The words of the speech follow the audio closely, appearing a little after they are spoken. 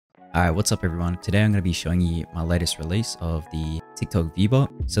Alright, what's up everyone? Today I'm going to be showing you my latest release of the TikTok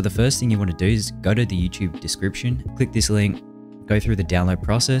viewbot. So the first thing you want to do is go to the YouTube description, click this link, go through the download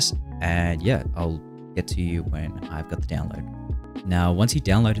process, and yeah, I'll get to you when I've got the download. Now, once you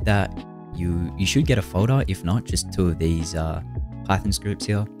downloaded that, you should get a folder. If not, just two of these Python scripts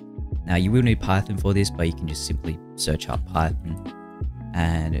here. Now you will need Python for this, but you can just simply search up Python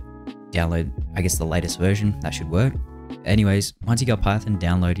and download, I guess, the latest version. That should work. Anyways, once you got Python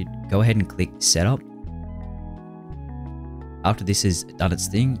downloaded, go ahead and click setup. After this has done its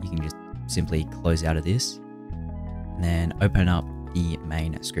thing, you can just simply close out of this and then open up the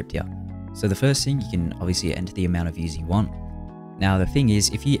main script here. So the first thing, you can obviously enter the amount of views you want. Now the thing is,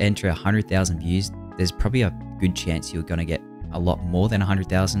 if you enter 100,000 views, there's probably a good chance you're going to get a lot more than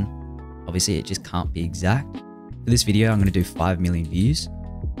 100,000. Obviously it just can't be exact. For this video, I'm going to do 5 million views,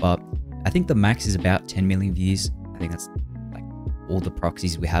 but I think the max is about 10 million views. I think that's like all the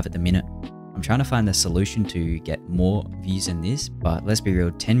proxies we have at the minute. I'm trying to find the solution to get more views than this, but let's be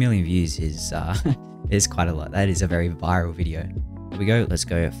real, 10 million views is is quite a lot. That is a very viral video. There we go. Let's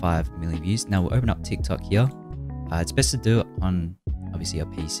go 5 million views. Now we'll open up TikTok here. It's best to do it on obviously a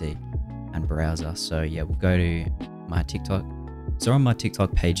PC and browser. So yeah, we'll go to my TikTok. So on my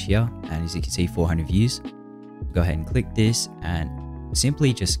TikTok page here, and as you can see, 400 views. We'll go ahead and click this and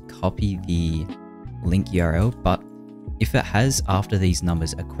simply just copy the link URL. But if it has after these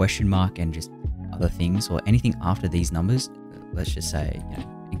numbers a question mark and just other things, or anything after these numbers, let's just say,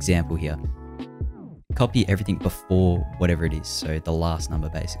 example here, copy everything before whatever it is. So the last number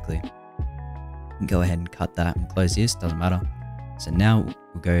basically. Go ahead and cut that and close this, doesn't matter. So now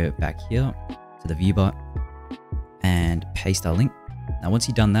we'll go back here to the viewbot and paste our link. Now once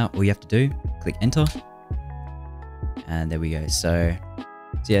you've done that, all you have to do, click enter, and there we go. So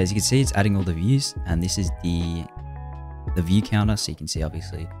yeah, as you can see, it's adding all the views, and this is the view counter. So you can see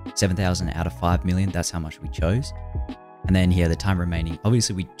obviously 7,000 out of 5 million, that's how much we chose. And then here, the time remaining,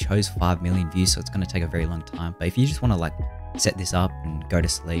 obviously we chose 5 million views, so it's going to take a very long time. But if you just want to like set this up and go to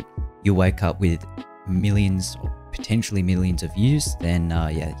sleep, you'll wake up with millions or potentially millions of views, then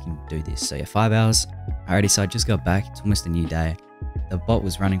yeah, you can do this. So yeah, 5 hours. Alrighty, so I just got back. It's almost a new day. The bot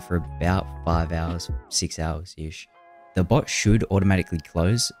was running for about 5 hours, 6 hours ish. The bot should automatically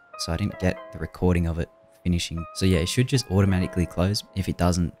close, so I didn't get the recording of it finishing. So yeah, it should just automatically close. If it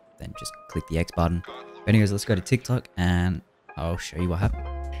doesn't, then just click the X button. But anyways, let's go to TikTok and I'll show you what happened.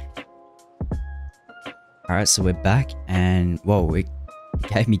 Alright, so we're back, and whoa, it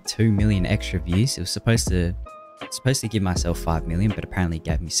gave me 2 million extra views. It was supposed to give myself 5 million, but apparently it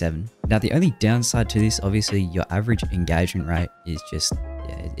gave me 7. Now the only downside to this, obviously your average engagement rate is just,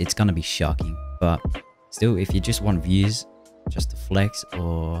 yeah, it's gonna be shocking. But still, if you just want views just to flex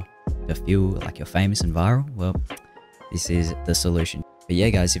or to feel like you're famous and viral, well, this is the solution. But yeah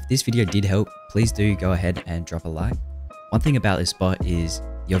guys, if this video did help, please do go ahead and drop a like. One thing about this bot is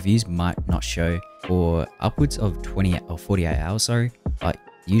your views might not show for upwards of 20 or 48 hours, sorry, but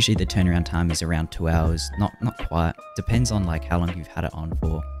usually the turnaround time is around 2 hours. Not quite, depends on like how long you've had it on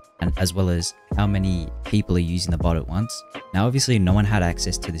for, and as well as how many people are using the bot at once. Now obviously no one had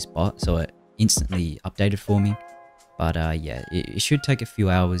access to this bot, so it instantly updated for me. But yeah, it should take a few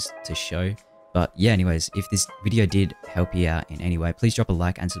hours to show. But yeah, anyways, if this video did help you out in any way, please drop a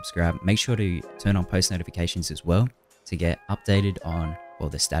like and subscribe. Make sure to turn on post notifications as well to get updated on, well,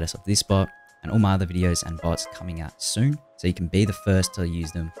 the status of this bot and all my other videos and bots coming out soon, so you can be the first to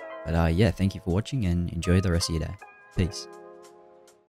use them. But yeah, thank you for watching and enjoy the rest of your day. Peace.